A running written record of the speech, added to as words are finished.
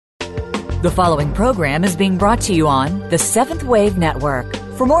The following program is being brought to you on the Seventh Wave Network.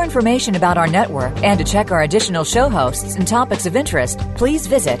 For more information about our network and to check our additional show hosts and topics of interest, please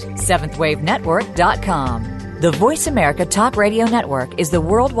visit seventhwavenetwork.com. The Voice America Talk Radio Network is the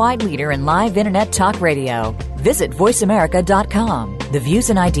worldwide leader in live Internet talk radio. Visit voiceamerica.com. The views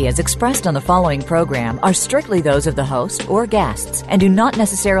and ideas expressed on the following program are strictly those of the host or guests and do not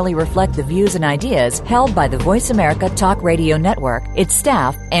necessarily reflect the views and ideas held by the Voice America Talk Radio Network, its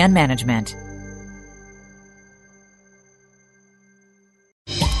staff, and management.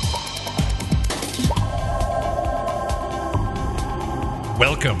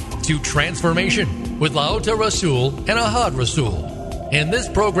 Welcome to Transformation with Laota Rasul and Ahad Rasul. In this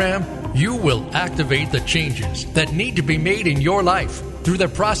program, you will activate the changes that need to be made in your life through the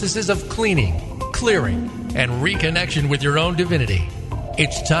processes of cleaning, clearing, and reconnection with your own divinity.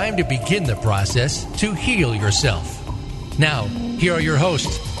 It's time to begin the process to heal yourself. Now, here are your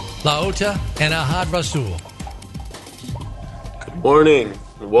hosts, Laota and Ahad Rasul. Good morning,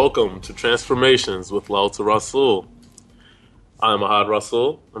 and welcome to Transformations with Laota Rasul. I'm Ahad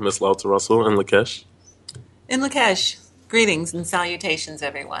Rasul, and Miss Laota Rasul, and Lakesh. And Lakesh, greetings and salutations,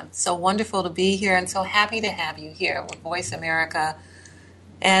 everyone. So wonderful to be here and so happy to have you here with Voice America.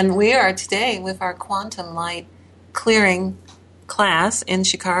 And we are today with our quantum light clearing class in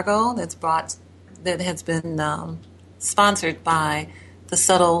Chicago that has been sponsored by the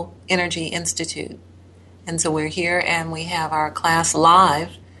Subtle Energy Institute. And so we're here and we have our class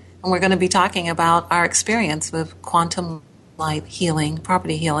live, and we're going to be talking about our experience with quantum light healing,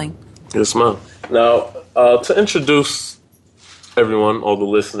 property healing. Yes, ma'am. Now, to introduce everyone, all the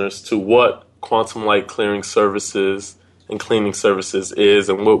listeners, to what quantum light clearing services and cleaning services is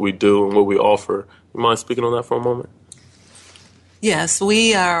and what we do and what we offer, you mind speaking on that for a moment? Yes,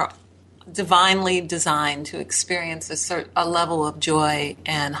 we are divinely designed to experience a level of joy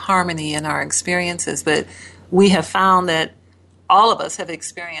and harmony in our experiences, but we have found that all of us have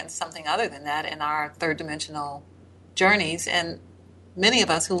experienced something other than that in our third dimensional journeys, and many of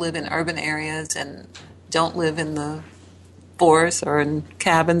us who live in urban areas and don't live in the forest or in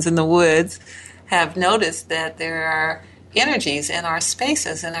cabins in the woods have noticed that there are energies in our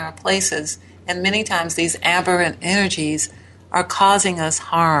spaces, in our places, and many times these aberrant energies are causing us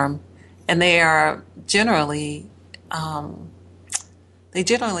harm, and they are generally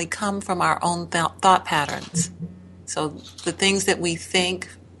come from our own thought patterns. So the things that we think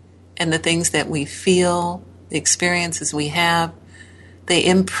and the things that we feel, the experiences we have, they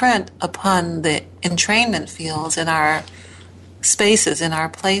imprint upon the entrainment fields in our spaces, in our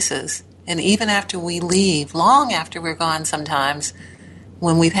places. And even after we leave, long after we're gone sometimes,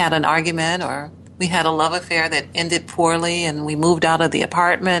 when we've had an argument or we had a love affair that ended poorly and we moved out of the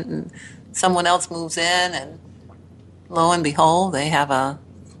apartment and someone else moves in and lo and behold, they have a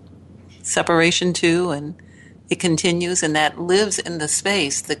separation too, and it continues, and that lives in the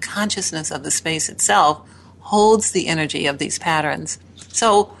space. The consciousness of the space itself holds the energy of these patterns.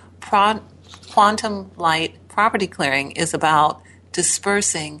 So quantum light property clearing is about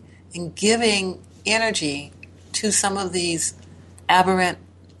dispersing and giving energy to some of these aberrant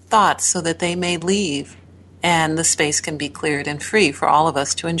thoughts so that they may leave and the space can be cleared and free for all of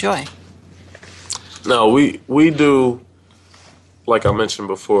us to enjoy. Now, we do, like I mentioned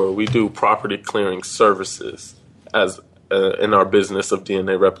before, we do property clearing services as in our business of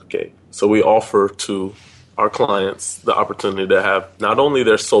DNA Replicate. So we offer to our clients the opportunity to have not only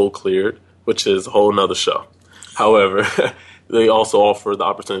their soul cleared, which is a whole nother show. However, they also offer the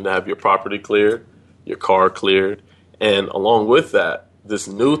opportunity to have your property cleared, your car cleared, and along with that, this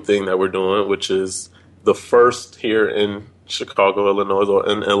new thing that we're doing, which is the first here in Chicago, Illinois, or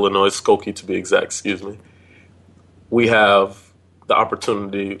in Illinois, Skokie to be exact, we have the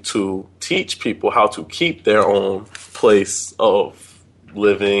opportunity to teach people how to keep their own place of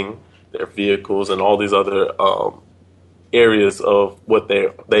living, their vehicles, and all these other areas of what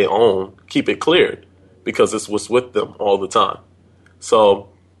they own, keep it cleared, because it's what's with them all the time. So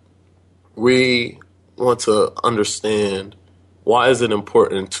we want to understand, why is it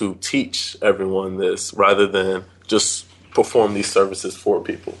important to teach everyone this rather than just perform these services for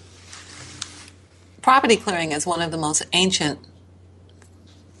people? Property clearing is one of the most ancient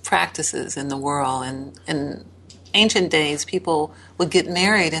practices in the world. And in ancient days, people would get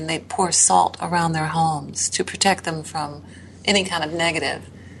married and they'd pour salt around their homes to protect them from any kind of negative.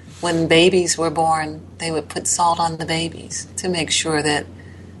 When babies were born, they would put salt on the babies to make sure that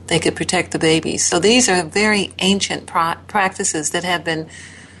they could protect the babies. So these are very ancient practices that have been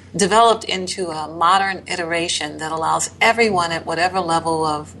developed into a modern iteration that allows everyone at whatever level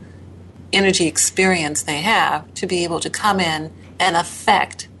of energy experience they have to be able to come in and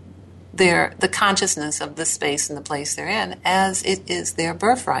affect the consciousness of the space and the place they're in as it is their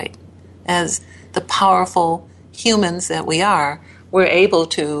birthright. As the powerful humans that we are, we're able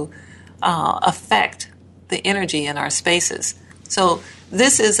to affect the energy in our spaces. So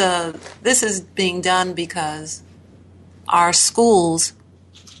this is being done because our schools,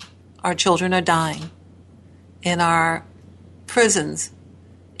 our children are dying. In our prisons,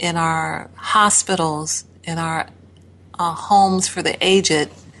 in our hospitals, in our homes for the aged,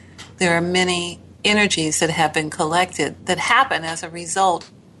 there are many energies that have been collected that happen as a result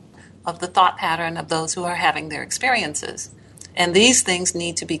of the thought pattern of those who are having their experiences. And these things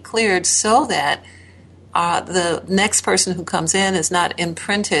need to be cleared so that the next person who comes in is not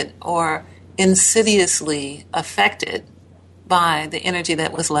imprinted or insidiously affected by the energy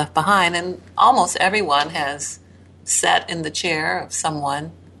that was left behind. And almost everyone has sat in the chair of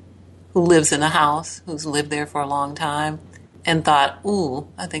someone who lives in a house, who's lived there for a long time, and thought, ooh,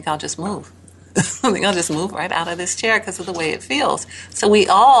 I think I'll just move. I think I'll just move right out of this chair because of the way it feels. So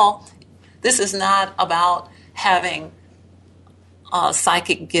this is not about having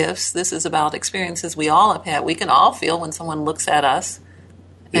psychic gifts. This is about experiences we all have had. We can all feel when someone looks at us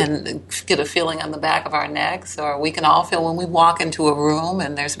and get a feeling on the back of our necks, or we can all feel when we walk into a room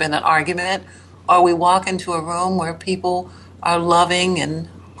and there's been an argument, or we walk into a room where people are loving and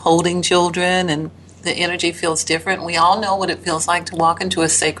holding children and the energy feels different. We all know what it feels like to walk into a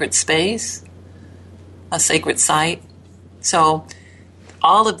sacred space, a sacred site. So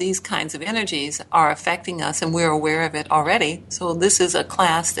all of these kinds of energies are affecting us, and we're aware of it already. So this is a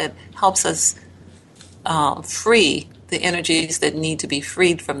class that helps us free the energies that need to be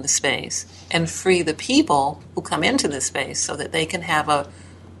freed from the space and free the people who come into the space so that they can have a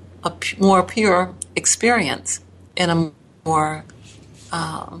more pure experience in a more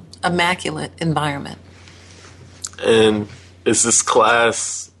immaculate environment. And is this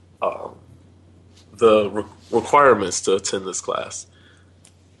class, the requirements to attend this class,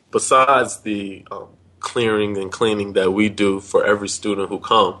 besides the clearing and cleaning that we do for every student who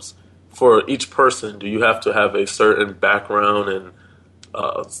comes, for each person, do you have to have a certain background in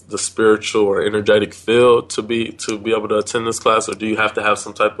the spiritual or energetic field to be able to attend this class, or do you have to have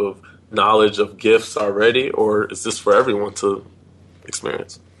some type of knowledge of gifts already, or is this for everyone to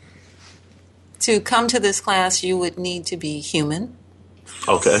experience? To come to this class, you would need to be human.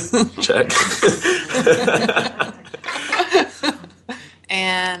 Okay, check.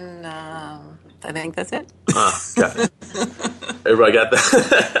 And I think that's it. Got it. Everybody got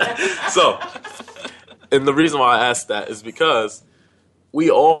that? So, and the reason why I asked that is because we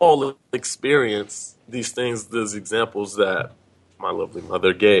all experience these things, these examples that my lovely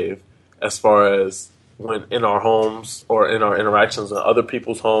mother gave, as far as when in our homes or in our interactions in other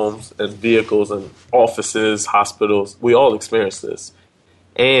people's homes and vehicles and offices, hospitals, we all experience this.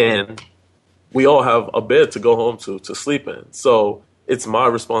 And we all have a bed to go home to sleep in. So it's my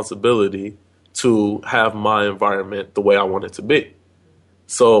responsibility to have my environment the way I want it to be.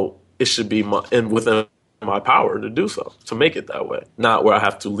 So it should be within my power to do so, to make it that way. Not where I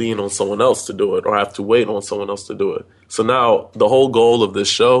have to lean on someone else to do it or I have to wait on someone else to do it. So now the whole goal of this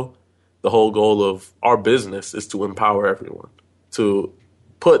show, the whole goal of our business is to empower everyone, to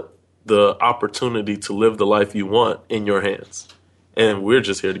put the opportunity to live the life you want in your hands. And we're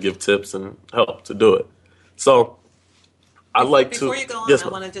just here to give tips and help to do it. So I'd like Before you go on, yes, I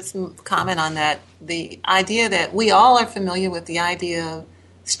want to just comment on that. The idea that we all are familiar with the idea of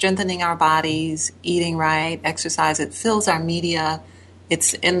strengthening our bodies, eating right, exercise. It fills our media.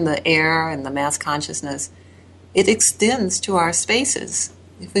 It's in the air and the mass consciousness. It extends to our spaces.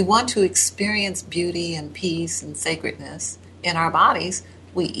 If we want to experience beauty and peace and sacredness in our bodies,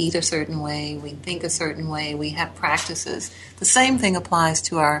 we eat a certain way, we think a certain way, we have practices. The same thing applies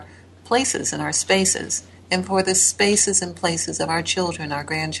to our places and our spaces. And for the spaces and places of our children, our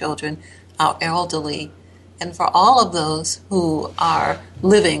grandchildren, our elderly, and for all of those who are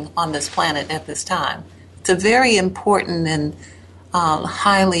living on this planet at this time. It's a very important and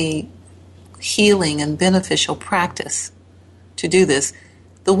highly healing and beneficial practice to do this.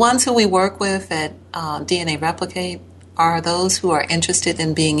 The ones who we work with at DNA Replicate are those who are interested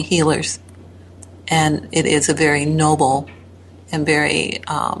in being healers. And it is a very noble and very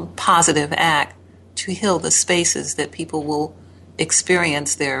positive act to heal the spaces that people will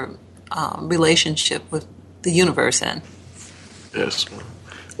experience their relationship with the universe in. Yes.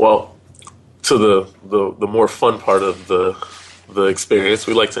 Well, to the more fun part of the experience,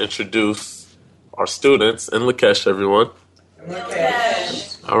 we like to introduce our students and Lakesh, everyone.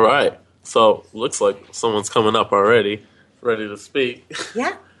 Lakesh. All right. So looks like someone's coming up already, ready to speak.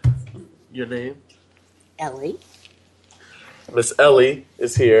 Yeah. Your name? Ellie. Miss Ellie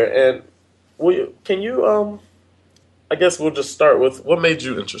is here, and can you I guess we'll just start with what made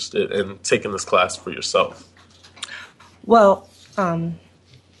you interested in taking this class for yourself? Well, I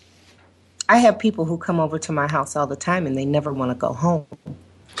have people who come over to my house all the time and they never want to go home.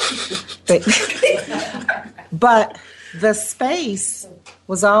 But the space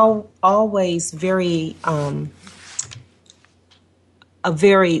was always very, a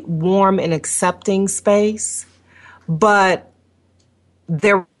very warm and accepting space. But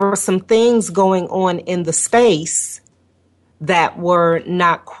there were some things going on in the space that were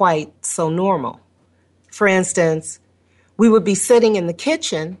not quite so normal. For instance, we would be sitting in the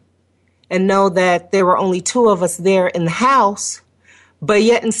kitchen and know that there were only two of us there in the house, but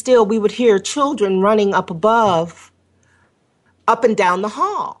yet and still we would hear children running up above, up and down the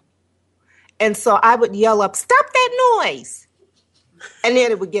hall. And so I would yell up, "Stop that noise!" And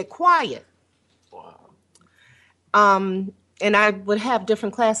then it would get quiet. Wow. And I would have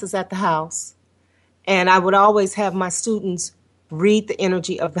different classes at the house, and I would always have my students read the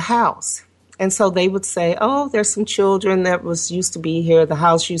energy of the house. And so they would say, "Oh, there's some children that used to be here. The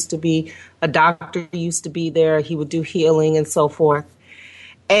house used to be, a doctor used to be there. He would do healing and so forth."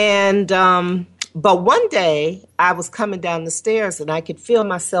 And but one day I was coming down the stairs and I could feel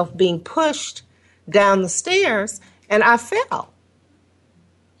myself being pushed down the stairs, and I fell.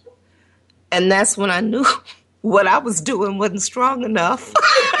 And that's when I knew what I was doing wasn't strong enough.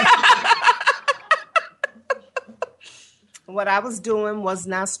 What I was doing was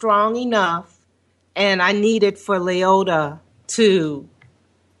not strong enough, and I needed for Leota to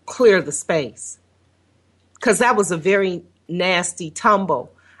clear the space, because that was a very nasty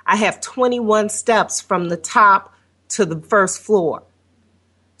tumble. I have 21 steps from the top to the first floor.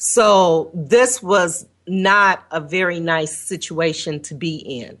 So this was not a very nice situation to be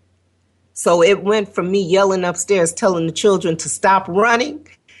in. So it went from me yelling upstairs, telling the children to stop running,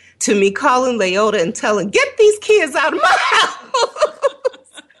 to me calling Leota and telling, "Get these kids out of my house."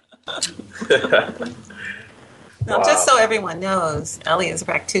 Now, just so everyone knows, Ellie is a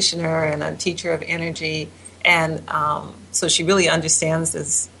practitioner and a teacher of energy, and so she really understands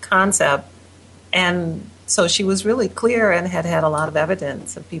this concept. And so she was really clear and had a lot of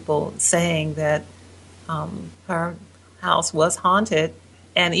evidence of people saying that her house was haunted.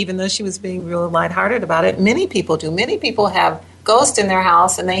 And even though she was being real lighthearted about it, many people do. Many people have ghosts in their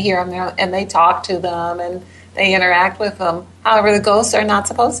house, and they hear them and they talk to them and they interact with them. However, the ghosts are not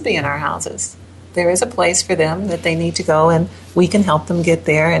supposed to be in our houses. There is a place for them that they need to go, and we can help them get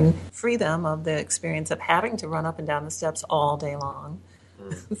there and free them of the experience of having to run up and down the steps all day long.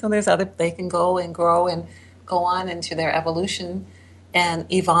 So they can go and grow and go on into their evolution and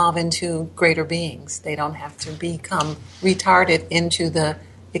evolve into greater beings. They don't have to become retarded into the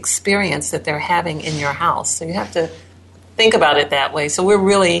experience that they're having in your house. So you have to think about it that way. So we're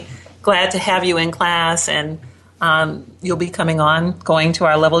really glad to have you in class, and you'll be going to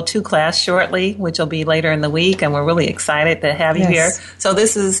our level 2 class shortly, which will be later in the week, and we're really excited to have you here. So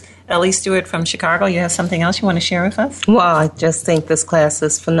this is Ellie Stewart from Chicago. You have something else you want to share with us? Well, I just think this class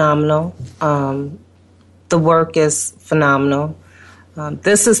is phenomenal. The work is phenomenal.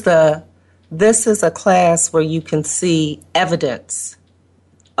 This is a class where you can see evidence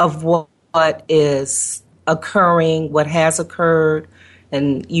of what is occurring, what has occurred,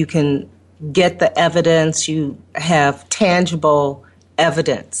 and you can get the evidence. You have tangible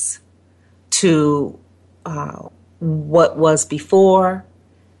evidence to what was before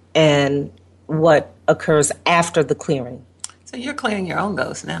and what occurs after the clearing. So you're clearing your own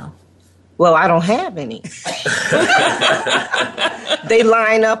ghosts now. Well, I don't have any. They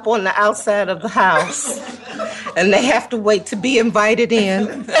line up on the outside of the house, and they have to wait to be invited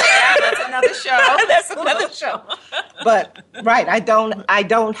in. That's another show. That's another show. But right, I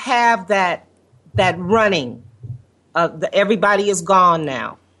don't have that running. Everybody is gone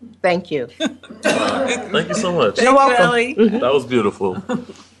now. Thank you. Thank you so much. You're welcome. Ellie. Mm-hmm. That was beautiful.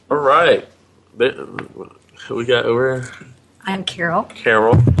 All right. I'm Carol.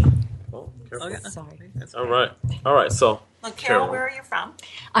 Carol. Oh, Carol. Okay. Sorry. All right. So, Carol, where are you from?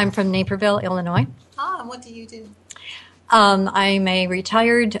 I'm from Naperville, Illinois. And what do you do? I'm a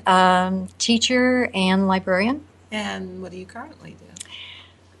retired teacher and librarian. And what do you currently do?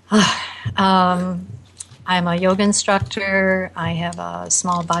 I'm a yoga instructor. I have a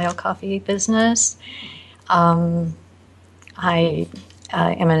small bio-coffee business. I am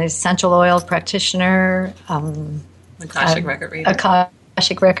an essential oil practitioner. Akashic record reader.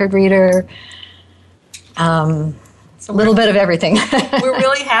 Akashic record reader. A little bit of everything. We're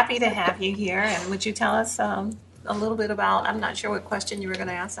really happy to have you here. And would you tell us a little bit about, I'm not sure what question you were going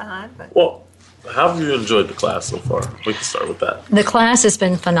to ask, Ahan, but... Well, How have you enjoyed the class so far? We can start with that. The class has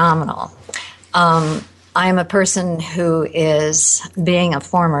been phenomenal. I'm a person who is, being a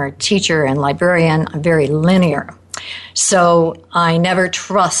former teacher and librarian, very linear. So I never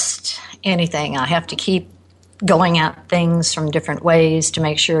trust anything. I have to keep going at things from different ways to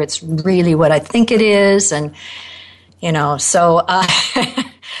make sure it's really what I think it is. And, so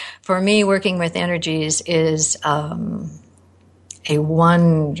for me, working with energies is a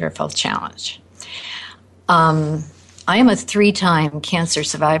wonderful challenge. I am a 3-time cancer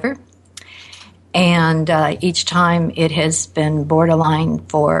survivor. And each time it has been borderline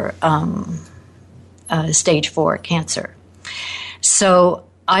for stage 4 cancer. So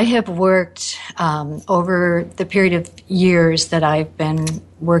I have worked over the period of years that I've been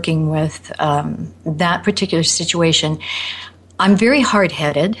working with that particular situation. I'm very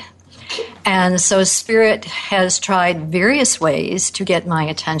hard-headed. And so Spirit has tried various ways to get my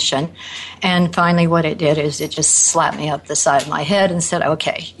attention. And finally what it did is it just slapped me up the side of my head and said,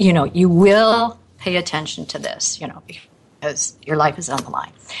 okay, you will pay attention to this, because your life is on the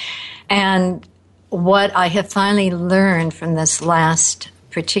line. And what I have finally learned from this last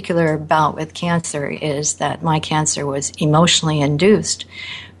particular bout with cancer is that my cancer was emotionally induced,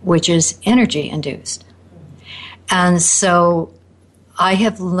 which is energy induced. And so I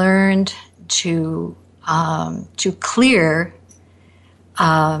have learned to clear.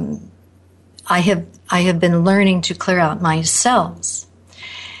 I have been learning to clear out my cells,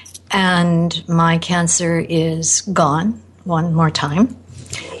 and my cancer is gone one more time.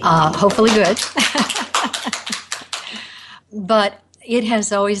 Hopefully, good. But it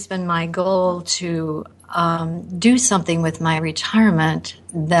has always been my goal to do something with my retirement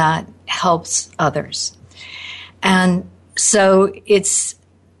that helps others, and so it's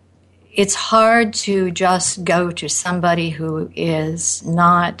hard to just go to somebody who is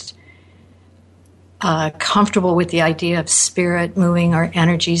not comfortable with the idea of spirit moving or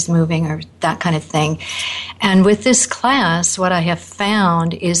energies moving or that kind of thing. And with this class, what I have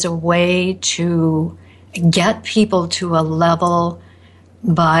found is a way to get people to a level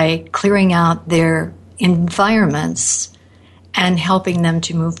by clearing out their environments and helping them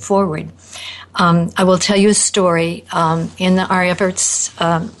to move forward. I will tell you a story.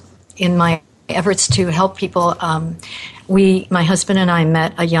 In my efforts to help people, my husband and I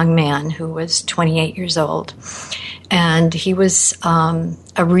met a young man who was 28 years old, and he was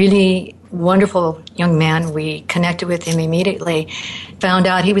a really wonderful young man. We connected with him immediately, found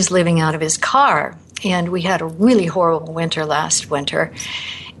out he was living out of his car, and we had a really horrible winter last winter.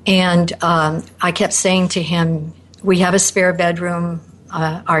 And I kept saying to him, we have a spare bedroom.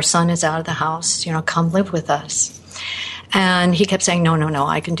 Our son is out of the house. Come live with us. And he kept saying, no,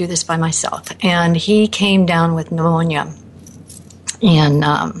 I can do this by myself. And he came down with pneumonia in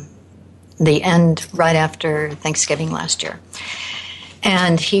the end right after Thanksgiving last year.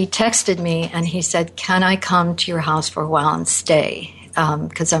 And he texted me and he said, can I come to your house for a while and stay?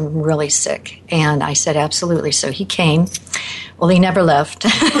 Because I'm really sick. And I said, absolutely. So he came. Well, he never left.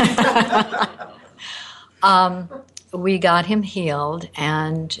 We got him healed,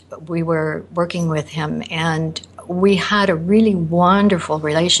 and we were working with him, and we had a really wonderful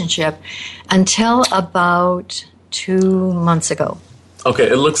relationship until about 2 months ago. Okay,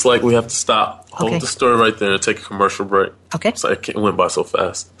 it looks like we have to stop. Hold the story right there and take a commercial break. Okay. So it went by so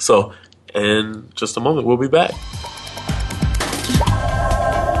fast. So in just a moment, we'll be back.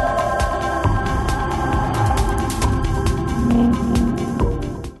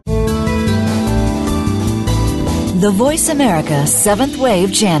 The Voice America 7th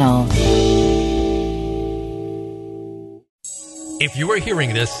Wave Channel. If you are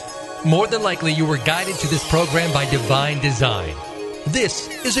hearing this, more than likely you were guided to this program by divine design. This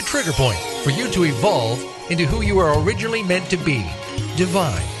is a trigger point for you to evolve into who you were originally meant to be,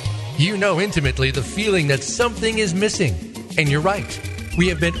 divine. You know intimately the feeling that something is missing. And you're right. We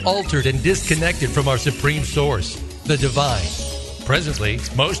have been altered and disconnected from our supreme source, the divine. Presently,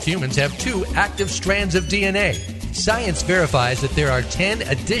 most humans have 2 active strands of DNA. Science verifies that there are 10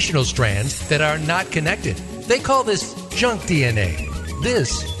 additional strands that are not connected. They call this junk DNA.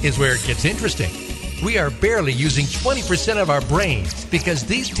 This is where it gets interesting. We are barely using 20% of our brains because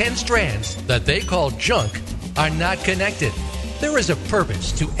these 10 strands that they call junk are not connected. There is a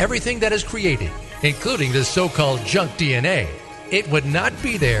purpose to everything that is created, including this so-called junk DNA. It would not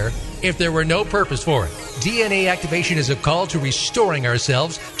be there if there were no purpose for it. DNA activation is a call to restoring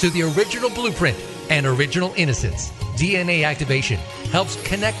ourselves to the original blueprint and original innocence. DNA activation helps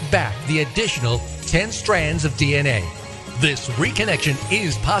connect back the additional 10 strands of DNA. This reconnection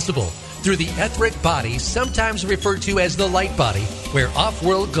is possible through the etheric body, sometimes referred to as the light body, where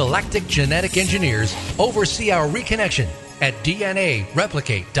off-world galactic genetic engineers oversee our reconnection at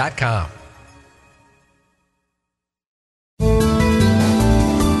DNAReplicate.com.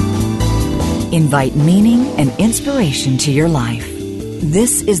 Invite meaning and inspiration to your life.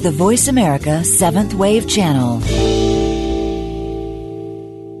 This is the Voice America 7th Wave Channel.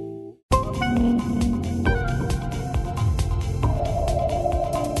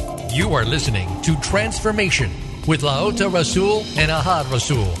 You are listening to Transformation with Laota Rasul and Ahad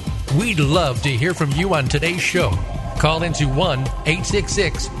Rasul. We'd love to hear from you on today's show. Call into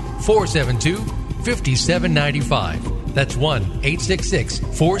 1-866-472-5795. That's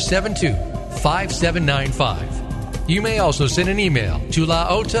 1-866-472-5795. You may also send an email to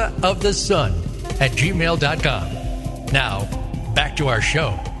laotaofthesun@gmail.com. Now, back to our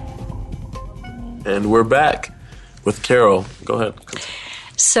show. And we're back with Carol. Go ahead.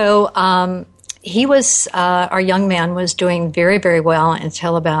 So he was, our young man was doing very, very well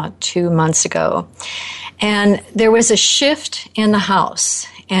until about 2 months ago. And there was a shift in the house,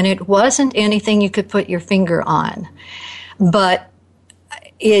 and it wasn't anything you could put your finger on, but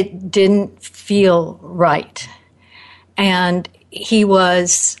it didn't feel right. And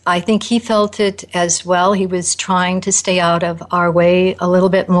I think he felt it as well. He was trying to stay out of our way a little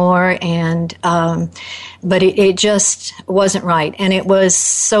bit more, and but it just wasn't right. And it was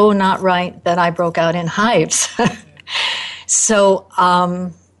so not right that I broke out in hives. So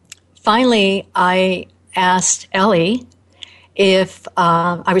finally, I asked Ellie if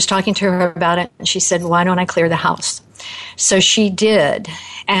I was talking to her about it, and she said, "Why don't I clear the house?" So she did,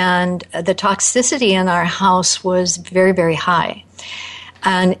 and the toxicity in our house was very, very high.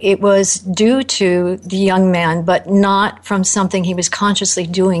 And it was due to the young man, but not from something he was consciously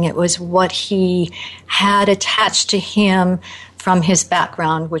doing. It was what he had attached to him from his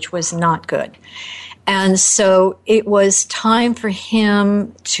background, which was not good. And so it was time for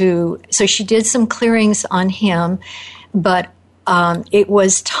him so she did some clearings on him, but it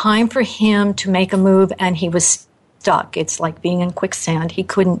was time for him to make a move, and he was stuck. It's like being in quicksand. He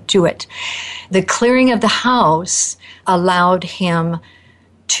couldn't do it. The clearing of the house allowed him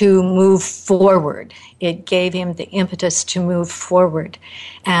to move forward. It gave him the impetus to move forward.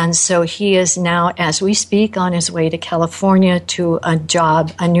 And so he is now, as we speak, on his way to California to a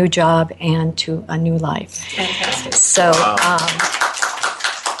new job, and to a new life. Fantastic.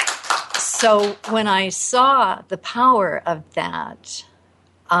 So when I saw the power of that,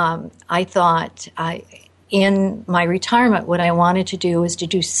 I thought, in my retirement, what I wanted to do was to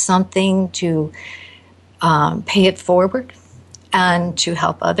do something to pay it forward and to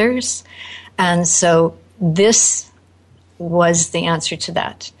help others. And so this was the answer to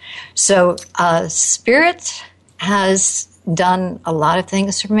that. So Spirit has done a lot of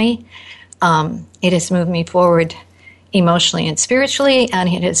things for me. It has moved me forward emotionally and spiritually, and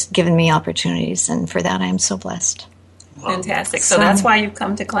it has given me opportunities, and for that I am so blessed. Fantastic. So that's why you've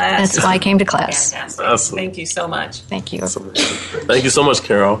come to class? That's why I came to class. Fantastic. Awesome. Thank you so much. Thank you. Thank you so much,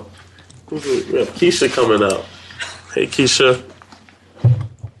 Carol. We have Keisha coming up. Hey, Keisha.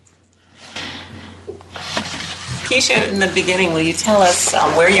 Keisha, in the beginning, will you tell us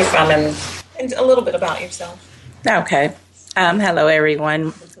where you're from and a little bit about yourself? Okay. Hello,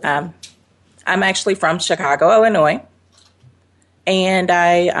 everyone. I'm actually from Chicago, Illinois. And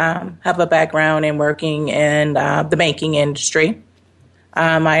I have a background in working in the banking industry.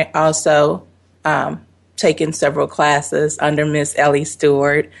 I also taken several classes under Miss Ellie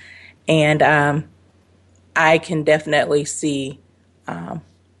Stewart, and I can definitely see the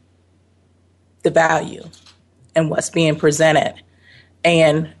value in what's being presented.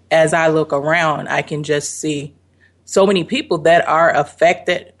 And as I look around, I can just see so many people that are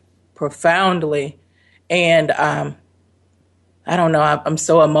affected profoundly. And I don't know, I'm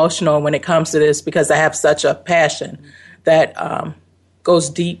so emotional when it comes to this because I have such a passion that goes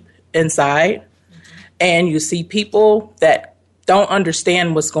deep inside. And you see people that don't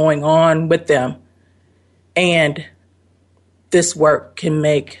understand what's going on with them. And this work can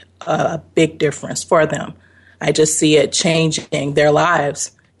make a big difference for them. I just see it changing their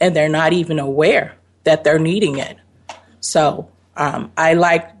lives, and they're not even aware that they're needing it. So I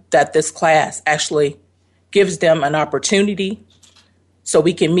like that this class actually gives them an opportunity so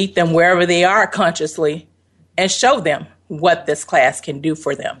we can meet them wherever they are consciously and show them what this class can do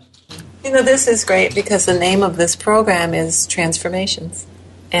for them. You know, this is great because the name of this program is Transformations.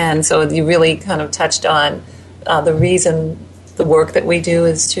 And so you really kind of touched on the reason the work that we do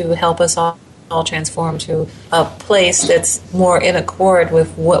is to help us all transform to a place that's more in accord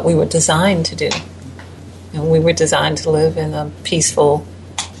with what we were designed to do. And we were designed to live in a peaceful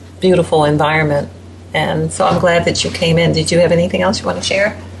beautiful environment. And so I'm glad that you came in. Did you have anything else you want to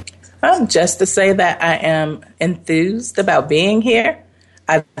share? Just to say that I am enthused about being here.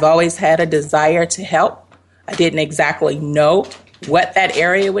 I've always had a desire to help. I didn't exactly know what that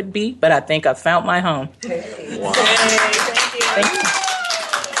area would be, but I think I found my home. Hey. Wow. Thank you.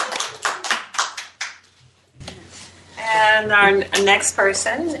 And our next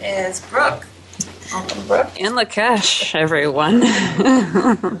person is Brooke. Welcome, Brooke. In Lakesh, everyone.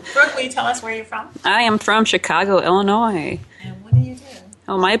 Brooke, will you tell us where you're from? I am from Chicago, Illinois. And what do you do?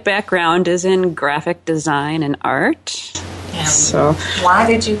 Well, my background is in graphic design and art. And So, why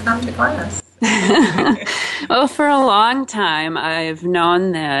did you come to class? well, for a long time, I've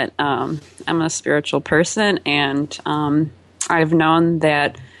known that I'm a spiritual person, and I've known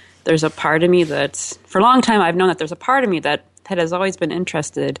that there's a part of me for a long time, I've known that there's a part of me that has always been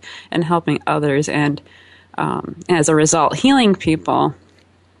interested in helping others and, as a result, healing people.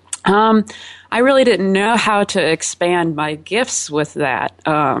 I really didn't know how to expand my gifts with that.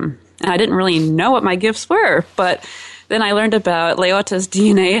 And I didn't really know what my gifts were, but then I learned about Leota's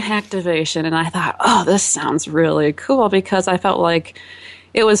DNA activation, and I thought, oh, this sounds really cool, because I felt like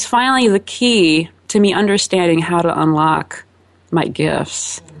it was finally the key to me understanding how to unlock my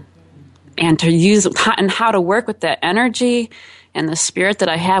gifts and to use and how to work with that energy and the spirit that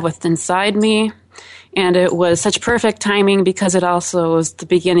I have within inside me. And it was such perfect timing because it also was the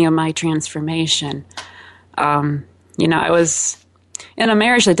beginning of my transformation. I was in a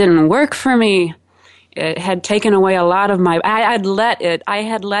marriage that didn't work for me. It had taken away a lot of I had let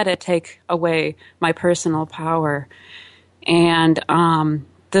it take away my personal power. And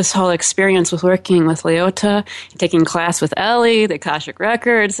this whole experience with working with Leota, taking class with Ellie, the Akashic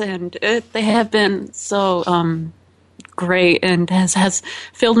Records, and they have been so great, and has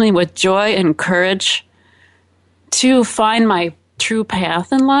filled me with joy and courage to find my true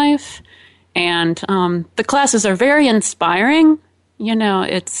path in life. And the classes are very inspiring.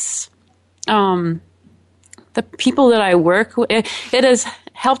 It's the people that I work with. It has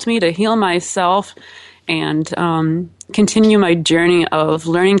helped me to heal myself and continue my journey of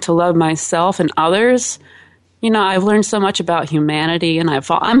learning to love myself and others. I've learned so much about humanity, and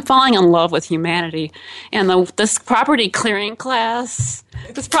I'm falling in love with humanity. And this property clearing class,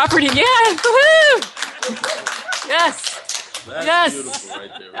 woohoo! Yes. That's beautiful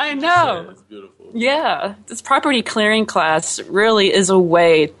right there. I know. It's beautiful. Yeah, this property clearing class really is a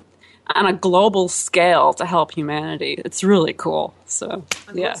way on a global scale to help humanity. It's really cool. So,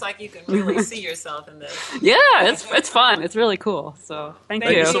 It looks like you can really see yourself in this. Yeah, it's fun. It's really cool. So, thank you.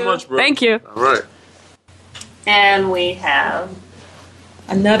 Thank you so much, bro. Thank you. All right. And we have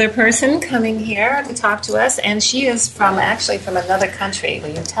another person coming here to talk to us, and she is from another country. Will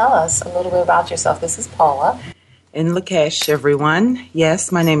you tell us a little bit about yourself? This is Paula. In Lakesh, everyone.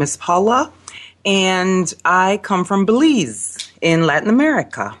 Yes, my name is Paula, and I come from Belize in Latin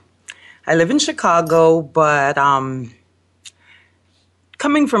America. I live in Chicago, but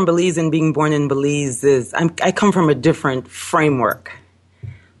coming from Belize and being born in Belize I come from a different framework.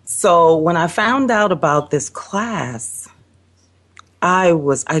 So when I found out about this class, I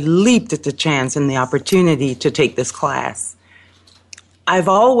leaped at the chance and the opportunity to take this class. I've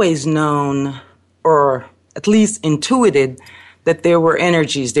always known, or at least intuited, that there were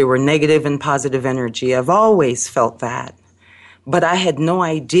energies, there were negative and positive energy. I've always felt that. But I had no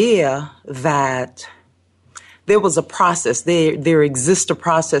idea that there was a process. There exists a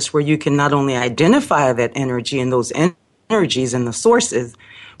process where you can not only identify that energy and those energies and the sources,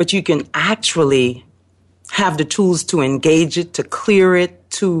 but you can actually have the tools to engage it, to clear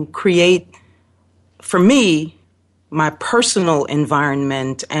it, to create, for me, my personal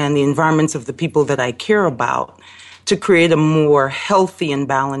environment and the environments of the people that I care about, to create a more healthy and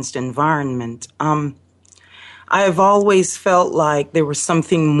balanced environment. I've always felt like there was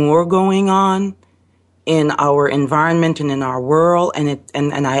something more going on in our environment and in our world,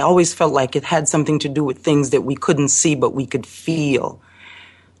 and I always felt like it had something to do with things that we couldn't see but we could feel.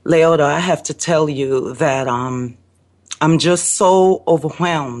 Leota, I have to tell you that I'm just so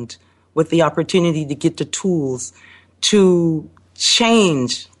overwhelmed with the opportunity to get the tools to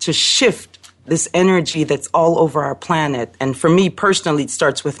change, to shift this energy that's all over our planet. And for me personally, it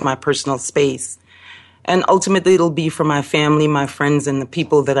starts with my personal space. And ultimately, it'll be for my family, my friends, and the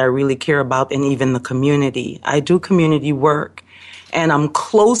people that I really care about, and even the community. I do community work, and I'm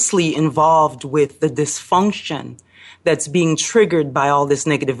closely involved with the dysfunction that's being triggered by all this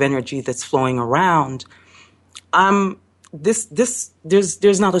negative energy that's flowing around. There's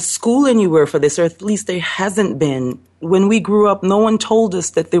not a school anywhere for this, or at least there hasn't been. When we grew up, no one told us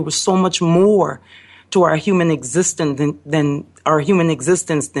that there was so much more to our human existence than our human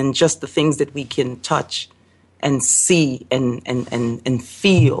existence than just the things that we can touch and see and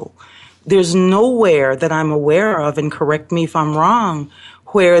feel. There's nowhere that I'm aware of, and correct me if I'm wrong,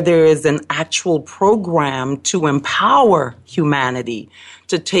 where there is an actual program to empower humanity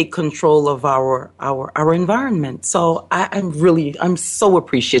to take control of our environment. So I'm so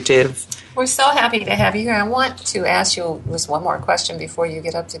appreciative. We're so happy to have you here. I want to ask you just one more question before you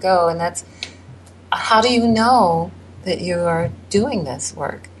get up to go, and that's, how do you know that you are doing this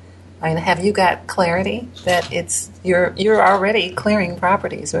work? I mean, have you got clarity that you're already clearing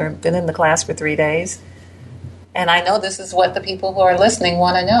properties? We've been in the class for 3 days, and I know this is what the people who are listening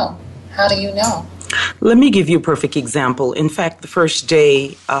want to know. How do you know? Let me give you a perfect example. In fact, the first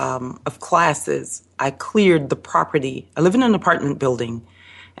day of classes, I cleared the property. I live in an apartment building,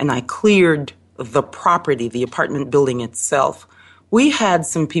 and I cleared the property, the apartment building itself. We had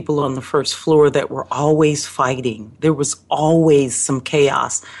some people on the first floor that were always fighting. There was always some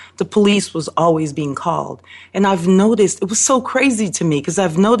chaos. The police was always being called. And I've noticed, it was so crazy to me, because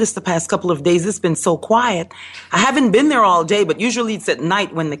I've noticed the past couple of days it's been so quiet. I haven't been there all day, but usually it's at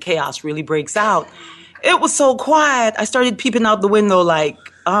night when the chaos really breaks out. It was so quiet. I started peeping out the window like,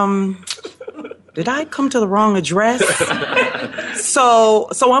 did I come to the wrong address? So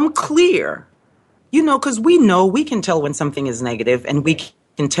I'm clear. You know, because we can tell when something is negative, and we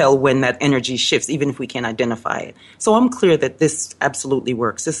can tell when that energy shifts, even if we can't identify it. So I'm clear that this absolutely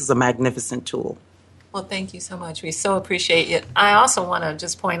works. This is a magnificent tool. Well, thank you so much. We so appreciate it. I also want to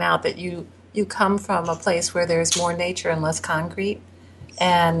just point out that you come from a place where there's more nature and less concrete.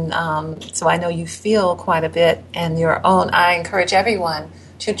 And so I know you feel quite a bit, and your own. I encourage everyone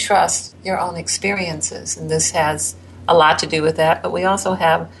to trust your own experiences, and this has a lot to do with that. But we also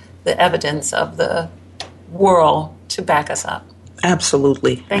have the evidence of the world to back us up.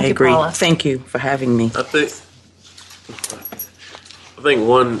 Absolutely. I agree. Paula. Thank you for having me. I think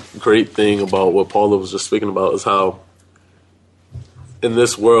one great thing about what Paula was just speaking about is how in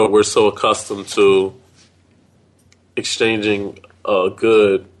this world we're so accustomed to exchanging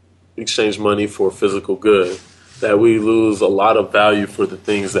exchange money for physical good, that we lose a lot of value for the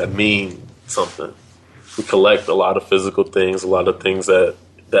things that mean something. We collect a lot of physical things, a lot of things that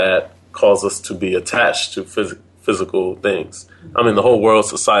cause us to be attached to physical things. I mean, the whole world,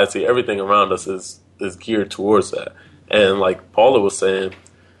 society, everything around us is geared towards that. And like Paula was saying,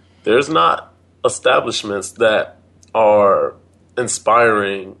 there's not establishments that are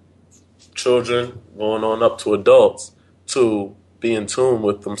inspiring children going on up to adults to be in tune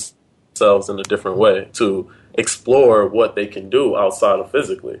with themselves in a different way, to explore what they can do outside of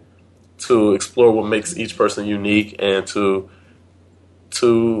physically, to explore what makes each person unique, and to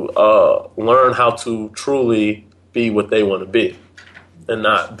learn how to truly be what they want to be and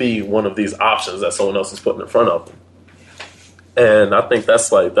not be one of these options that someone else is putting in front of them. And I think that's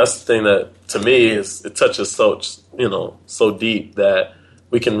the thing that, to me, it touches so deep that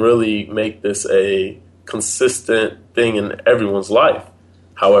we can really make this a consistent thing in everyone's life.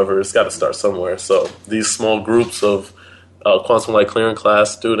 However, it's got to start somewhere. So these small groups of quantum light clearing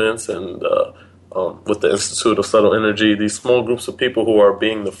class students and with the Institute of Subtle Energy, these small groups of people who are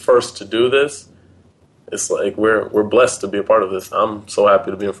being the first to do this, it's like we're blessed to be a part of this. I'm so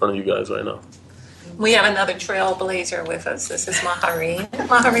happy to be in front of you guys right now. We have another trailblazer with us. This is Mahareen.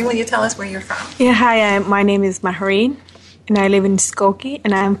 Mahareen, will you tell us where you're from? Yeah, hi, my name is Mahareen, and I live in Skokie,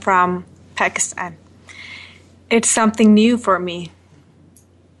 and I'm from Pakistan. It's something new for me.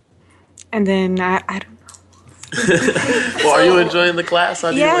 And then, I don't know. Well, are you enjoying the class?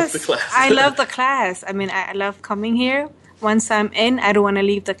 How do you like the class? I love the class. I mean, I love coming here. Once I'm in, I don't want to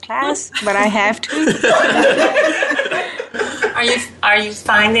leave the class, but I have to. Are you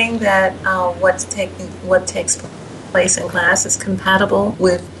finding that what takes place in class is compatible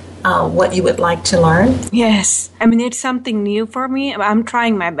with what you would like to learn? Yes. I mean, it's something new for me. I'm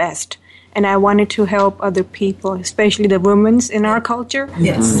trying my best. And I wanted to help other people, especially the women in our culture.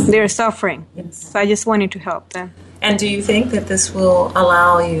 Yes. They're suffering. Yes. So I just wanted to help them. And do you think that this will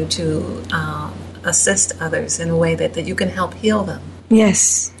allow you to assist others in a way that you can help heal them?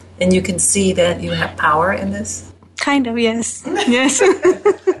 Yes. And you can see that you have power in this? Kind of, yes. Yes.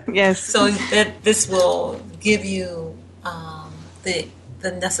 Yes. So that this will give you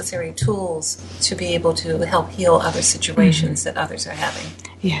the necessary tools to be able to help heal other situations that others are having.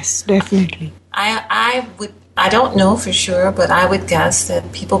 Yes, definitely. I don't know for sure, but I would guess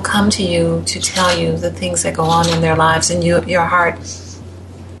that people come to you to tell you the things that go on in their lives, and your heart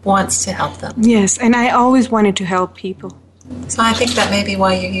wants to help them. Yes, and I always wanted to help people. So I think that may be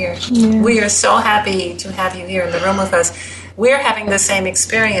why you're here. Yeah. We are so happy to have you here in the room with us. We're having the same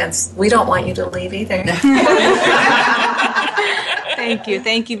experience. We don't want you to leave either. Thank you.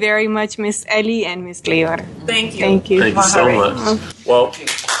 Thank you very much, Miss Ellie and Miss Clear. Thank you. Thank you. Thank you so much. Well,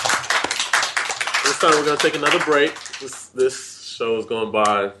 this time we're going to take another break. This show is going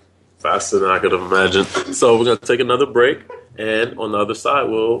by faster than I could have imagined. So we're going to take another break, and on the other side,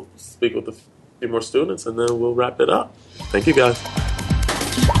 we'll speak with a few more students, and then we'll wrap it up. Thank you, guys.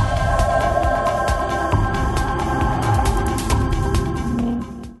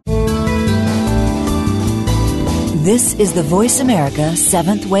 This is the Voice America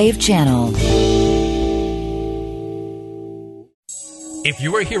 7th Wave Channel. If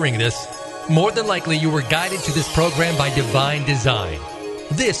you are hearing this, more than likely you were guided to this program by divine design.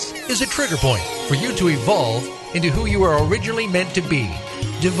 This is a trigger point for you to evolve into who you were originally meant to be,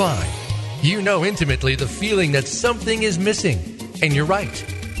 divine. You know intimately the feeling that something is missing. And you're right.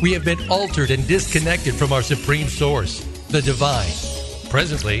 We have been altered and disconnected from our supreme source, the divine.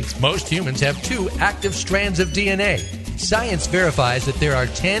 Presently, most humans have 2 active strands of DNA. Science verifies that there are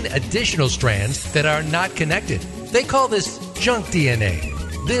 10 additional strands that are not connected. They call this junk DNA.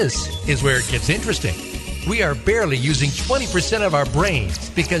 This is where it gets interesting. We are barely using 20% of our brains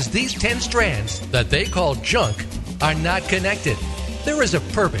because these 10 strands that they call junk are not connected. There is a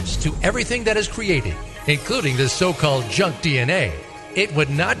purpose to everything that is created, including this so-called junk DNA. It would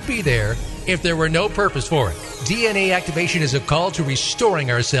not be there if there were no purpose for it. DNA activation is a call to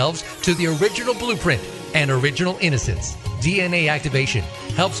restoring ourselves to the original blueprint and original innocence. DNA activation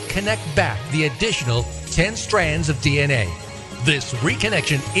helps connect back the additional 10 strands of DNA. This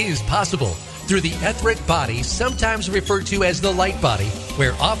reconnection is possible through the etheric body, sometimes referred to as the light body,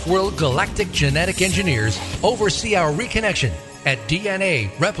 where off-world galactic genetic engineers oversee our reconnection at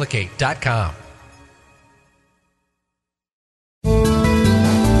DNAreplicate.com.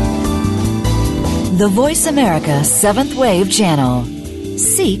 The Voice America 7th Wave Channel.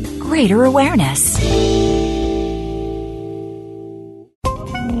 Seek greater awareness.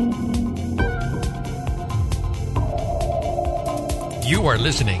 You are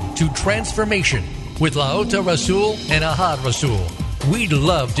listening to Transformation with Laota Rasul and Ahad Rasul. We'd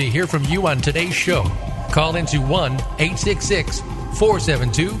love to hear from you on today's show. Call into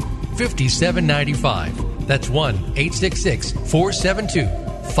 1-866-472-5795. That's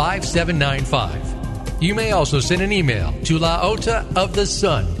 1-866-472-5795. You may also send an email to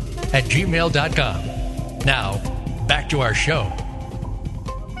laotaofthesun@gmail.com. Now, back to our show.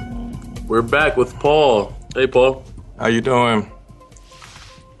 We're back with Paul. Hey, Paul. How you doing?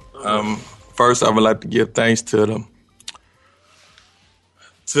 First, I would like to give thanks to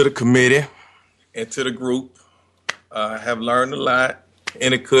the committee and to the group. I have learned a lot. In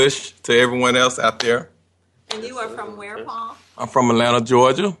the Kush, to everyone else out there. And you are from where, Paul? I'm from Atlanta,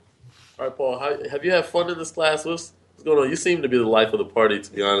 Georgia. All right, Paul, have you had fun in this class? What's going on? You seem to be the life of the party,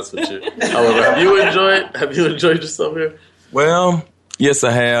 to be honest with you. However, have you enjoyed yourself here? Well, yes,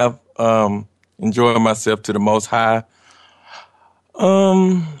 I have. Enjoying myself to the most high.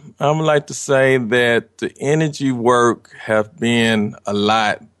 I would like to say that the energy work have been a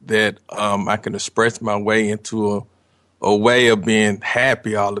lot that I can express my way into a way of being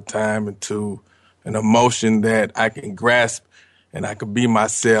happy all the time, into an emotion that I can grasp and I can be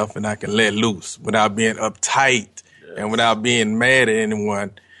myself and I can let loose without being uptight and without being mad at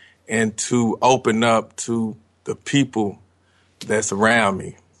anyone, and to open up to the people that's around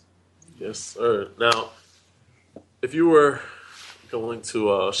me. Yes, sir. Now, if you were going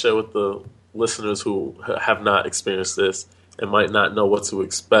to share with the listeners who have not experienced this and might not know what to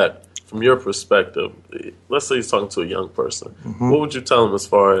expect, from your perspective, let's say he's talking to a young person, what would you tell them as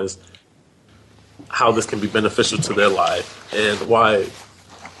far as how this can be beneficial to their life and why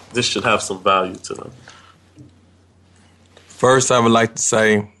this should have some value to them? First, I would like to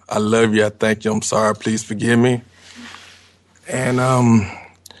say, I love you, I thank you, I'm sorry, please forgive me. And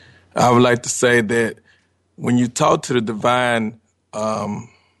I would like to say that when you talk to the divine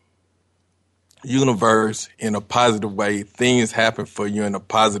universe in a positive way, things happen for you in a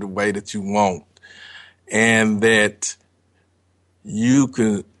positive way that you want. And that you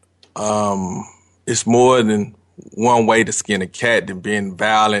can, it's more than one way to skin a cat than being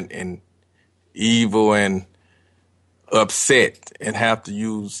violent and evil and upset and have to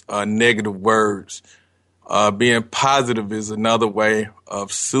use negative words. Being positive is another way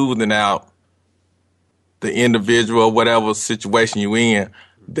of soothing out the individual, whatever situation you're in,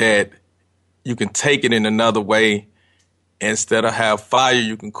 that you can take it in another way. Instead of have fire,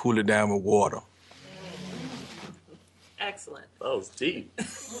 you can cool it down with water. Excellent. That was deep.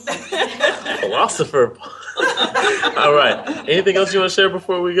 Philosopher. All right. Anything else you want to share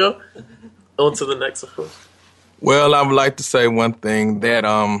before we go? On to the next, of course. Well, I would like to say one thing, that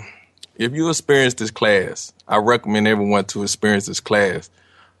if you experience this class, I recommend everyone to experience this class.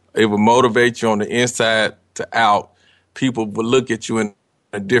 It will motivate you on the inside to out. People will look at you in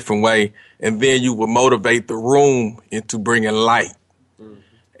a different way, and then you will motivate the room into bringing light. Mm-hmm.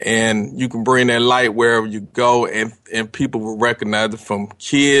 And you can bring that light wherever you go, and people will recognize it, from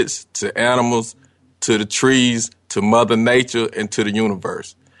kids to animals to the trees to Mother Nature and to the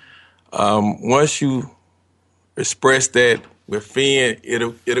universe. Once you express that within,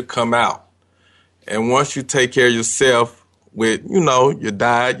 it'll come out. And once you take care of yourself with, your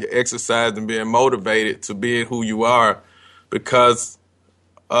diet, your exercise, and being motivated to being who you are, because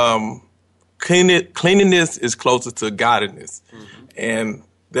cleanliness is closer to godliness. Mm-hmm. And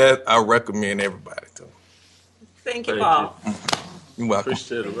that I recommend everybody to. Thank you, Paul. You're welcome.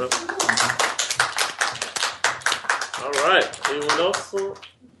 Appreciate it, bro. All right. Anyone else? We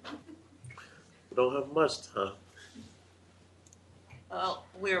don't have much time. Well,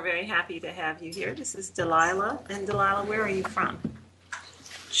 we're very happy to have you here. This is Delilah. And Delilah, where are you from?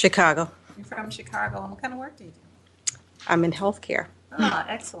 Chicago. You're from Chicago. And what kind of work do you do? I'm in healthcare. Ah,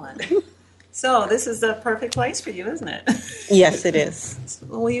 excellent. So this is the perfect place for you, isn't it? Yes, it is. So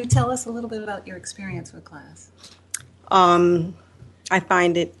will you tell us a little bit about your experience with class? I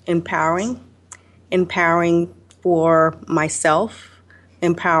find it empowering for myself,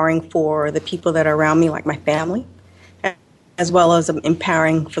 empowering for the people that are around me, like my family, as well as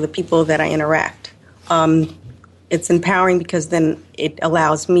empowering for the people that I interact. It's empowering because then it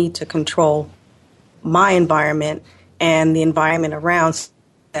allows me to control my environment and the environment around, so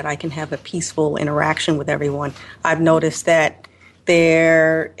that I can have a peaceful interaction with everyone. I've noticed that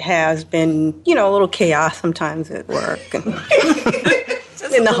there has been, a little chaos sometimes at work and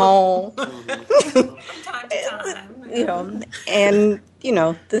in the home. From time to time. And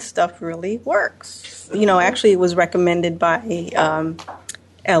this stuff really works. Actually, it was recommended by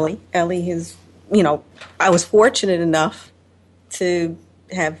Ellie. Ellie is, I was fortunate enough to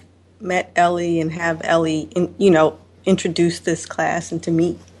have met Ellie and have Ellie, introduce this class and to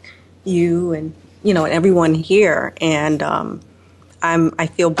meet you and, and everyone here. And I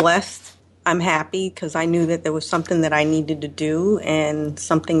feel blessed. I'm happy because I knew that there was something that I needed to do and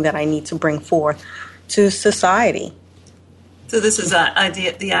something that I need to bring forth to society. So this is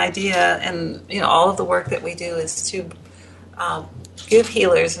the idea, and all of the work that we do is to give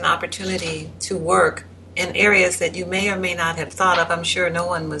healers an opportunity to work in areas that you may or may not have thought of. I'm sure no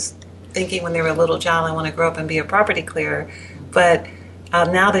one was thinking when they were a little child, I want to grow up and be a property clearer. But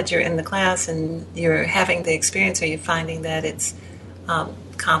now that you're in the class and you're having the experience, are you finding that it's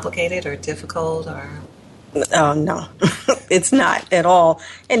complicated or difficult or? No, it's not at all.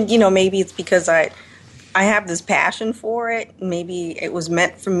 And, maybe it's because I have this passion for it. Maybe it was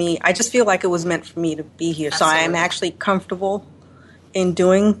meant for me. I just feel like it was meant for me to be here. Absolutely. So I am actually comfortable in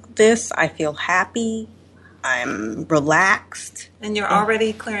doing this. I feel happy. I'm relaxed. And you're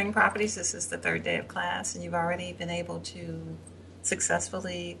already clearing properties. This is the third day of class, and you've already been able to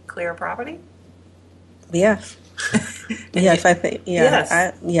successfully clear a property? Yes. Yes, I think.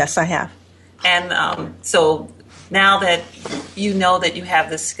 Yeah, yes, I have. And so now that you know that you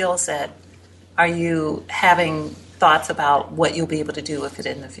have this skill set, are you having thoughts about what you'll be able to do with it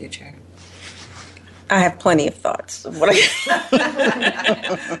in the future? I have plenty of thoughts of what I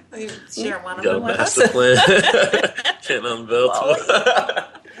share one of them with us. Master plan. Can't unveil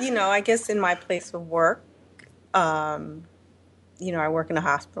I guess in my place of work, I work in a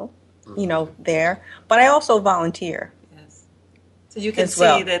hospital, there. But I also volunteer. Yes. So you can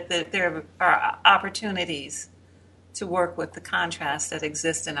see that there are opportunities to work with the contrast that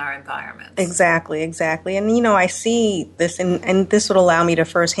exists in our environment. Exactly. And, I see this, and this would allow me to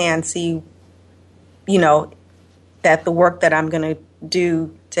firsthand see, that the work that I'm going to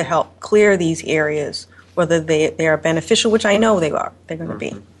do to help clear these areas, whether they are beneficial, which I know they are, they're going to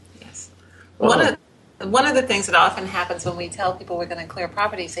be. Yes. One of the things that often happens when we tell people we're going to clear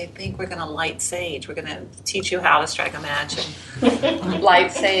properties, they think we're going to light sage. We're going to teach you how to strike a match and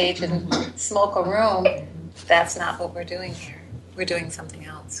light sage and smoke a room. That's not what we're doing here. We're doing something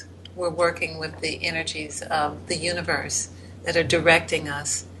else. We're working with the energies of the universe that are directing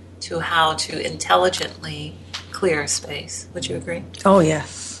us to how to intelligently clear space. Would you agree? Oh,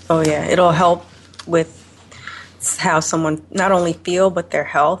 yes. Oh, yeah. It'll help with how someone not only feel, but their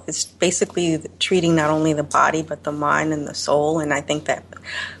health. It's basically treating not only the body, but the mind and the soul. And I think that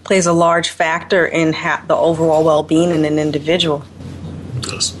plays a large factor in the overall well-being in an individual.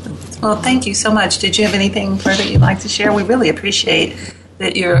 Yes. Well, thank you so much. Did you have anything further you'd like to share? We really appreciate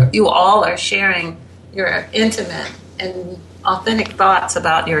that you all are sharing your intimate and authentic thoughts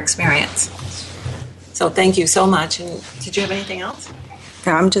about your experience. So thank you so much. And did you have anything else?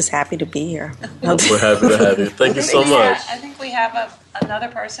 I'm just happy to be here. We're happy to have you. Thank you so much. I think we have another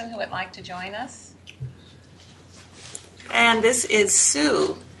person who would like to join us. And this is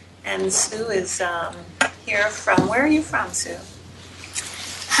Sue. And Sue is here from, where are you from, Sue?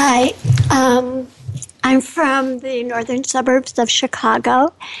 Hi, I'm from the northern suburbs of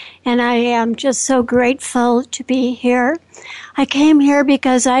Chicago, and I am just so grateful to be here. I came here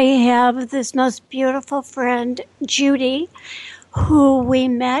because I have this most beautiful friend, Judy, who we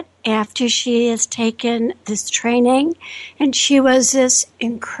met after she has taken this training, and she was this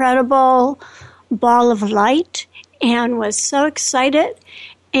incredible ball of light and was so excited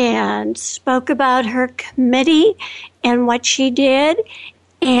and spoke about her committee and what she did,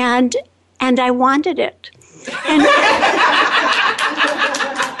 and I wanted it. And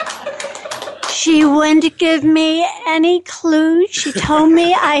she wouldn't give me any clue. She told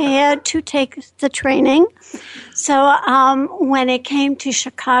me I had to take the training. So when it came to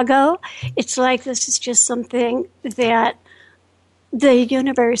Chicago, it's like this is just something that the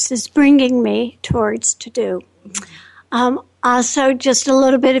universe is bringing me towards to do. Also, just a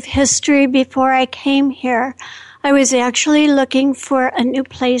little bit of history before I came here. I was actually looking for a new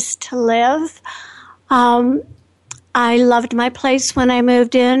place to live. I loved my place when I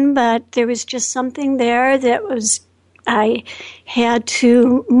moved in, but there was just something there that I had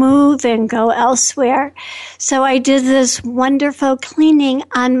to move and go elsewhere. So I did this wonderful cleaning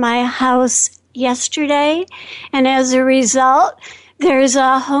on my house yesterday, and as a result, there's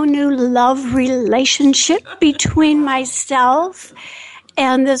a whole new love relationship between myself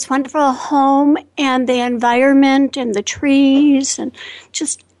and this wonderful home and the environment and the trees and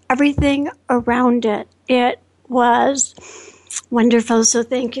just everything around it. It was wonderful. So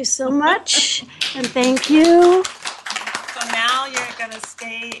thank you so much. And thank you. So now you're going to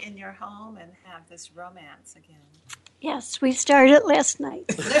stay in your home and have this romance again. Yes, we started last night.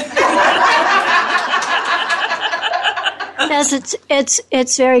 Yes,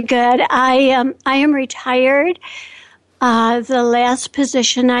 it's very good. I am retired. The last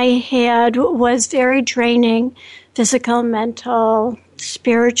position I had was very draining, physical, mental,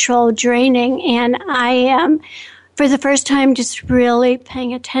 spiritual draining, and I am, for the first time, just really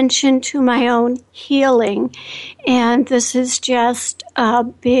paying attention to my own healing, and this is just a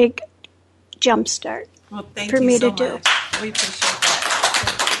big jump start for me to do. We appreciate that.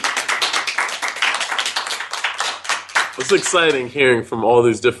 It's exciting hearing from all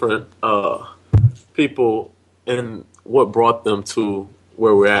these different people and what brought them to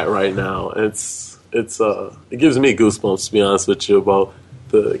where we're at right now. It gives me goosebumps, to be honest with you, about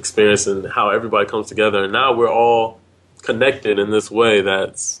the experience and how everybody comes together. And now we're all connected in this way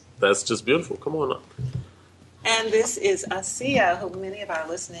that's just beautiful. Come on up. And this is Asiya, who many of our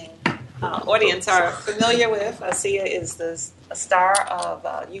listening audience are familiar with. Asiya is a star of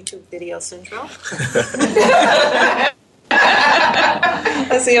YouTube Video Central.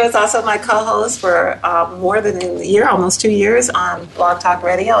 Asiya was also my co-host for more than a year, almost 2 years on Blog Talk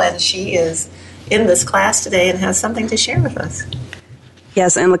Radio, and she is in this class today and has something to share with us.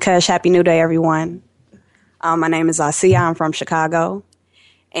 Yes, Imlakash, Happy New Day, everyone. My name is Asiya. I'm from Chicago,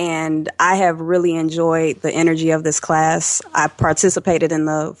 and I have really enjoyed the energy of this class. I participated in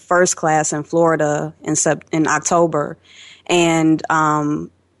the first class in Florida in October, and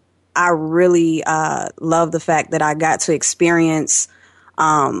I really love the fact that I got to experience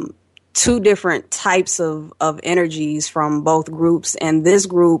two different types of energies from both groups. And this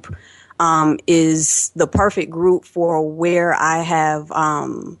group is the perfect group for where I have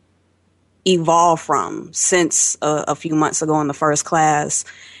evolved from since a few months ago in the first class.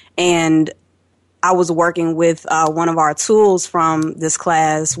 And I was working with one of our tools from this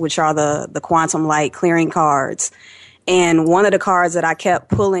class, which are the quantum light clearing cards. And one of the cards that I kept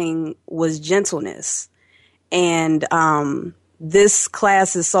pulling was gentleness. And this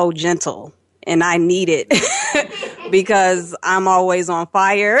class is so gentle, and I need it because I'm always on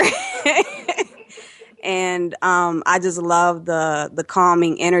fire. And I just love the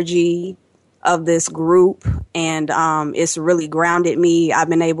calming energy of this group, and it's really grounded me. I've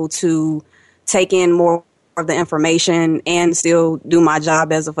been able to take in more of the information and still do my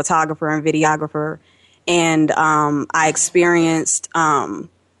job as a photographer and videographer. And I experienced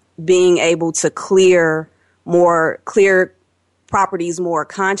being able to clear properties more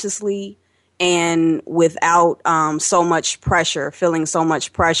consciously and without so much pressure, feeling so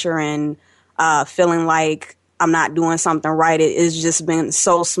much pressure and feeling like I'm not doing something right. It's just been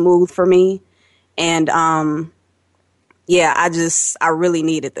so smooth for me. And I really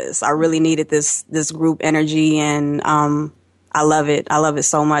needed this. I really needed this group energy, and I love it. I love it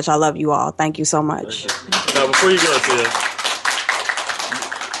so much. I love you all. Thank you so much. Now, before you go, Tia,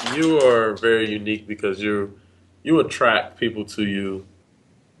 you are very unique because you attract people to you.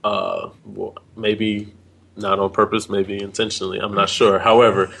 Maybe not on purpose, maybe intentionally. I'm not sure.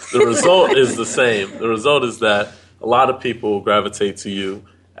 However, the result is the same. The result is that a lot of people gravitate to you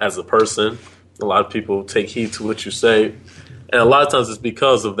as a person. A lot of people take heed to what you say. And a lot of times it's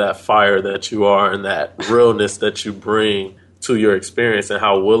because of that fire that you are and that realness that you bring to your experience and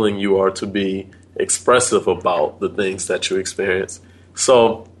how willing you are to be expressive about the things that you experience.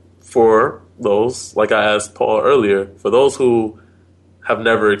 So for those, like I asked Paul earlier, for those who have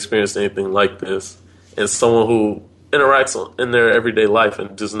never experienced anything like this, and someone who interacts in their everyday life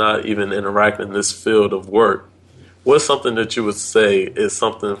and does not even interact in this field of work, what's something that you would say is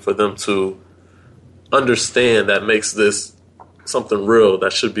something for them to understand that makes this something real,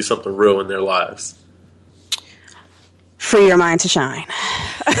 that should be something real in their lives? Free your mind to shine.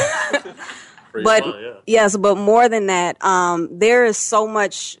 But mind, yeah. Yes, but more than that, there is so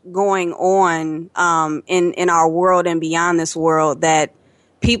much going on in our world and beyond this world that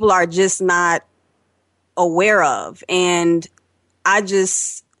people are just not aware of. And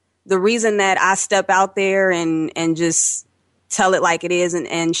the reason that I step out there and just tell it like it is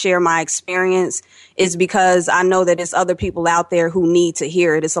and share my experience is because I know that there's other people out there who need to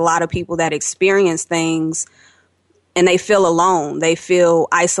hear it. It's a lot of people that experience things and they feel alone. They feel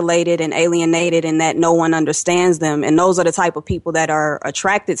isolated and alienated and that no one understands them. And those are the type of people that are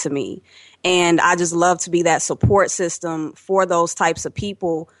attracted to me. And I just love to be that support system for those types of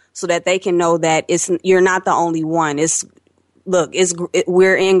people so that they can know that you're not the only one.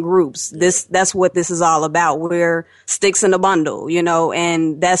 We're in groups. That's what this is all about. We're sticks in a bundle,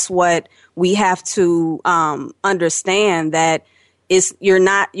 and that's what we have to understand, that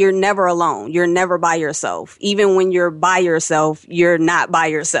you're never alone. You're never by yourself. Even when you're by yourself, you're not by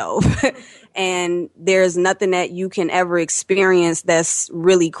yourself. And there's nothing that you can ever experience that's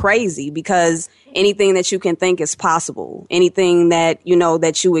really crazy, because anything that you can think is possible. Anything that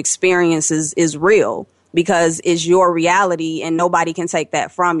that you experience is real, because it's your reality and nobody can take that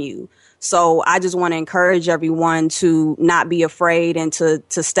from you. So I just want to encourage everyone to not be afraid and to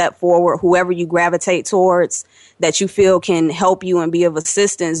step forward. Whoever you gravitate towards that you feel can help you and be of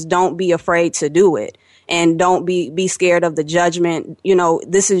assistance, don't be afraid to do it. And don't be scared of the judgment.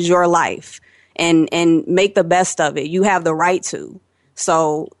 This is your life, and make the best of it. You have the right to.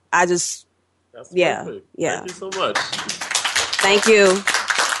 So I just, That's perfect. Yeah. Thank you so much. Thank you.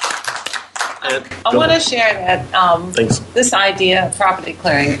 I want to share that this idea of property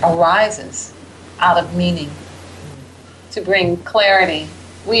clearing arises out of meaning. To bring clarity,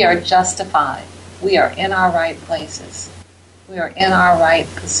 we are justified. We are in our right places. We are in our right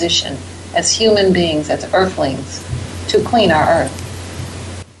position as human beings, as earthlings, to clean our earth.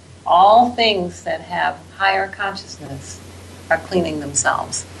 All things that have higher consciousness are cleaning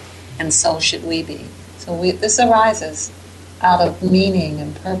themselves, and so should we be. So this arises out of meaning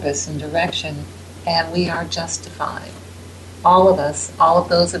and purpose and direction, and we are justified. All of us, all of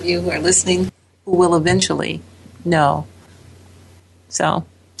those of you who are listening, who will eventually know. So,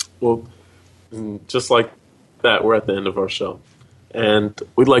 well, just like that, we're at the end of our show. And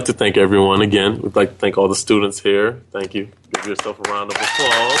we'd like to thank everyone again. We'd like to thank all the students here. Thank you. Give yourself a round of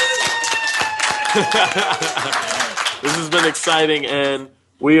applause. This has been exciting, and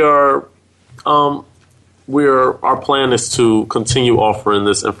our plan is to continue offering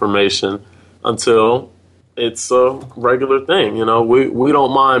this information until it's a regular thing. We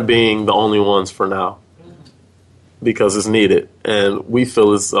don't mind being the only ones for now because it's needed, and we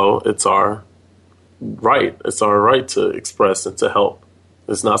feel as though it's our right. It's our right to express and to help.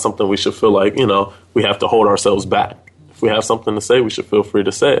 It's not something we should feel like, we have to hold ourselves back. If we have something to say, we should feel free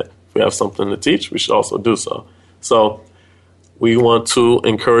to say it. If we have something to teach, we should also do so. So we want to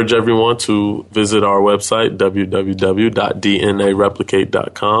encourage everyone to visit our website,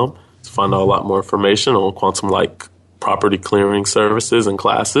 www.dnareplicate.com, to find out a lot more information on quantum-like property clearing services and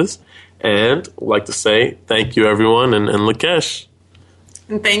classes. And I'd like to say thank you, everyone, and Lakesh.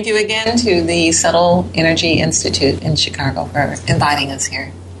 And thank you again to the Subtle Energy Institute in Chicago for inviting us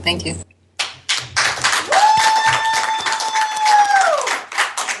here. Thank you.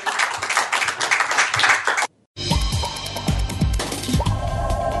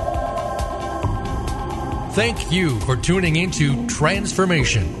 Thank you for tuning into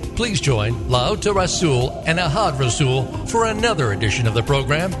Transformation. Please join Lauta Rasul and Ahad Rasul for another edition of the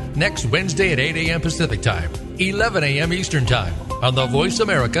program next Wednesday at 8 a.m. Pacific Time, 11 a.m. Eastern Time on the Voice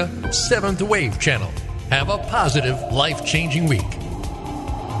America 7th Wave channel. Have a positive, life-changing week.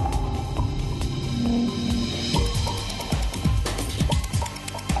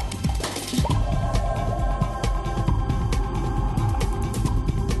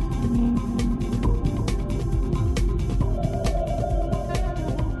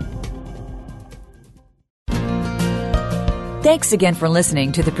 Thanks again for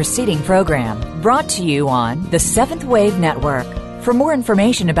listening to the preceding program, brought to you on the Seventh Wave Network. For more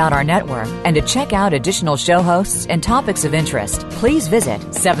information about our network and to check out additional show hosts and topics of interest, please visit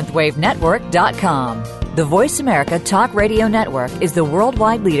seventhwavenetwork.com. The Voice America Talk Radio Network is the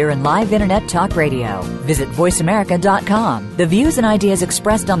worldwide leader in live Internet talk radio. Visit voiceamerica.com. The views and ideas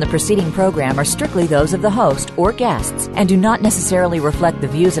expressed on the preceding program are strictly those of the host or guests and do not necessarily reflect the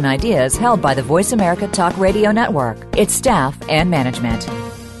views and ideas held by the Voice America Talk Radio Network, its staff, and management.